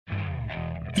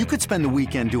You could spend the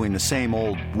weekend doing the same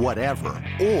old whatever,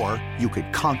 or you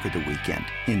could conquer the weekend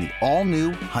in the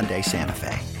all-new Hyundai Santa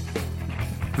Fe.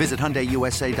 Visit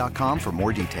HyundaiUSA.com for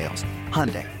more details.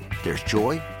 Hyundai, there's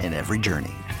joy in every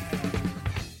journey.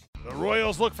 The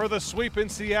Royals look for the sweep in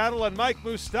Seattle, and Mike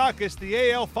Moustakas,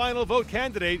 the AL final vote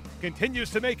candidate,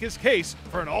 continues to make his case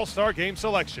for an All-Star Game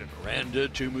selection. Miranda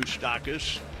to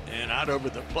Moustakas, and out over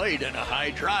the plate and a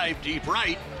high drive deep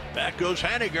right. Back goes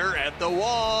Haniger at the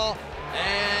wall.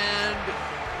 And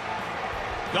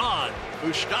gone.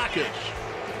 Moustakas.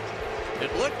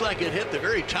 It looked like it hit the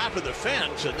very top of the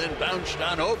fence and then bounced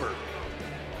on over.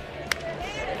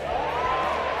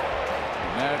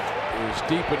 And that is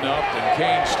deep enough, and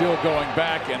Cain still going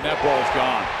back, and that ball's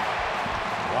gone.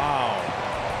 Wow.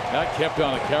 That kept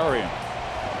on carrying.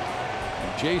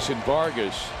 And Jason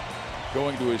Vargas,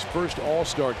 going to his first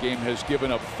All-Star game, has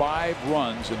given up 5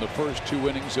 runs in the first 2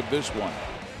 innings of this one.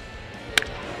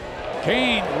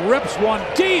 Cain rips one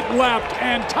deep left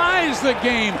and ties the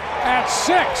game at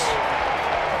 6.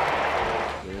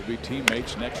 They'll be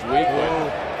teammates next week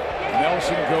when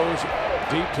Nelson goes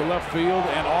deep to left field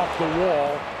and off the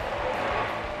wall.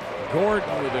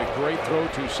 Gordon with a great throw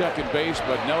to second base,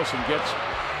 but Nelson gets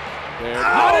there.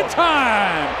 Out of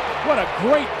time! What a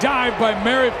great dive by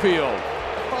Merrifield.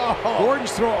 Oh.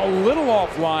 Gordon's throw a little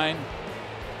offline.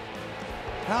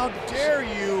 How dare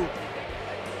you?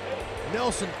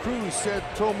 Nelson Cruz said,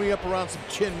 throw me up around some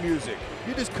chin music.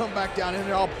 You just come back down in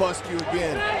there, I'll bust you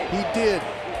again. He did.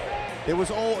 It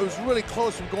was really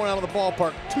close from going out of the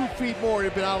ballpark. 2 feet more, and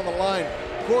he'd been out on the line.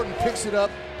 Gordon picks it up.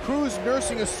 Cruz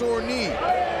nursing a sore knee.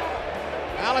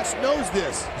 Alex knows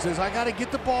this. He says, I got to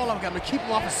get the ball up. I'm going to keep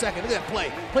him off a second. Look at that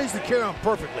play. Plays the carry on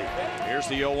perfectly. Here's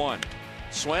the 0-1.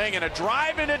 Swing and a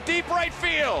drive into deep right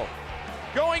field.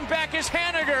 Going back is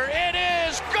Haniger. It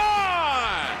is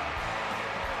gone!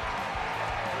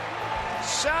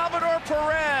 Salvador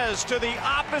Perez to the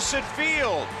opposite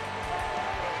field.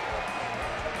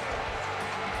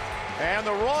 And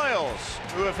the Royals,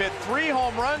 who have hit 3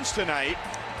 home runs tonight,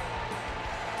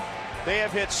 they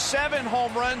have hit 7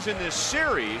 home runs in this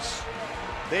series.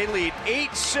 They lead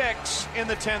 8-6 in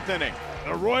the 10th inning.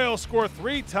 The Royals score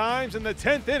 3 times in the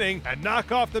 10th inning and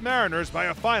knock off the Mariners by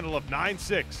a final of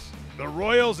 9-6. The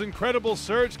Royals' incredible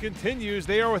surge continues.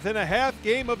 They are within a half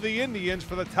game of the Indians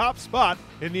for the top spot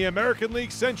in the American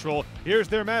League Central. Here's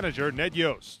their manager, Ned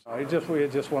Yost. We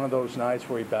had just one of those nights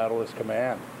where he battled his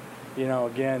command. You know,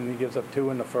 again, he gives up 2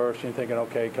 in the first, and you're thinking,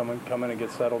 okay, come in and get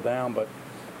settled down. But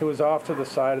it was off to the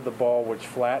side of the ball, which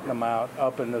flattened him out,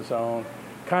 up in the zone.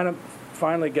 Kind of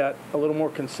finally got a little more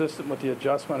consistent with the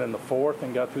adjustment in the 4th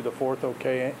and got through the 4th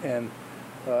okay, and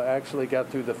actually got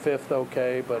through the 5th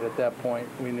okay. But at that point,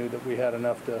 we knew that we had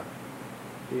enough to,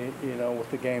 you know,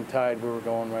 with the game tied, we were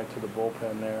going right to the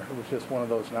bullpen there. It was just one of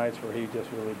those nights where he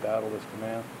just really battled his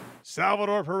command.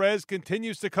 Salvador Perez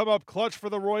continues to come up clutch for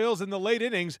the Royals in the late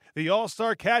innings. The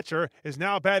all-star catcher is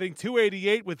now batting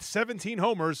 .288 with 17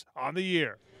 homers on the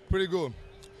year. Pretty good.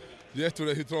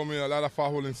 Yesterday he threw me a lot of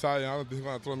fastball inside. I don't think he's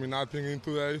going to throw me nothing in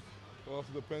today. It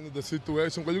also depends on the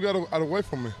situation. But you got to away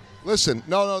from me. Listen,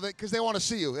 no, because they want to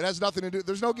see you. It has nothing to do.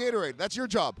 There's no Gatorade. That's your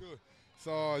job. Good.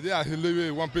 So, yeah, he leave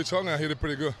it 1 pitch hung and hit it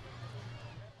pretty good.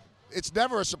 It's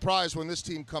never a surprise when this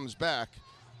team comes back.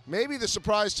 Maybe the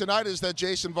surprise tonight is that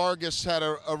Jason Vargas had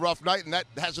a rough night, and that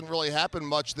hasn't really happened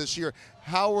much this year.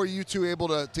 How were you two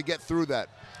able to get through that?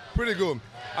 Pretty good.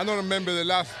 I don't remember the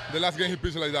last game he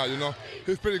pitched like that, you know.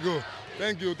 He's pretty good.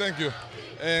 Thank you.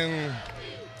 And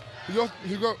he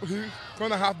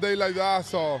on a half day like that,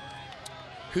 so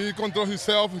he controls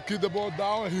himself, keep the ball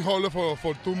down, and he hold it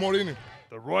for 2 more innings.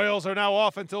 The Royals are now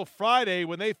off until Friday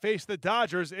when they face the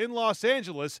Dodgers in Los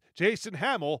Angeles. Jason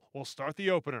Hamill will start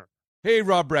the opener. Hey,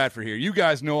 Rob Bradford here. You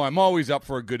guys know I'm always up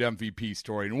for a good MVP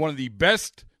story, and one of the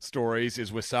best stories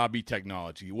is Wasabi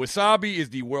Technology. Wasabi is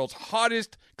the world's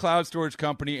hottest cloud storage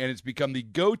company, and it's become the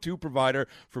go-to provider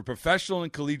for professional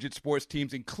and collegiate sports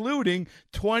teams, including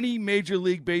 20 Major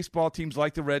League Baseball teams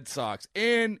like the Red Sox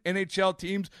and NHL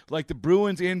teams like the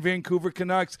Bruins and Vancouver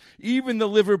Canucks. Even the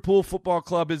Liverpool Football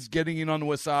Club is getting in on the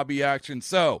Wasabi action.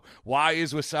 So, why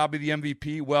is Wasabi the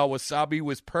MVP? Well, Wasabi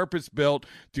was purpose-built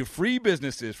to free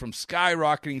businesses from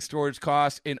skyrocketing storage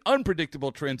costs and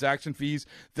unpredictable transaction fees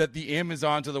that the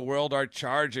Amazons of the world are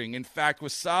charging. In fact,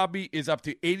 Wasabi is up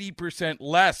to 80%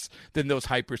 less than those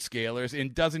hyperscalers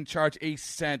and doesn't charge a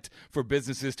cent for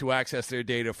businesses to access their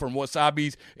data. From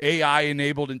Wasabi's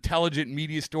AI-enabled intelligent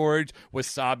media storage,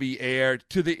 Wasabi Air,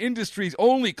 to the industry's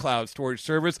only cloud storage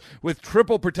service with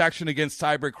triple protection against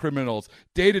cyber criminals,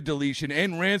 data deletion,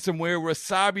 and ransomware,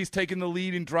 Wasabi's taken the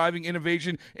lead in driving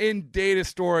innovation in data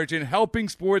storage and helping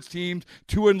sports teams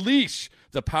to unleash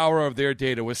the power of their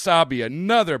data. Wasabi,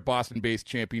 another Boston-based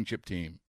championship team.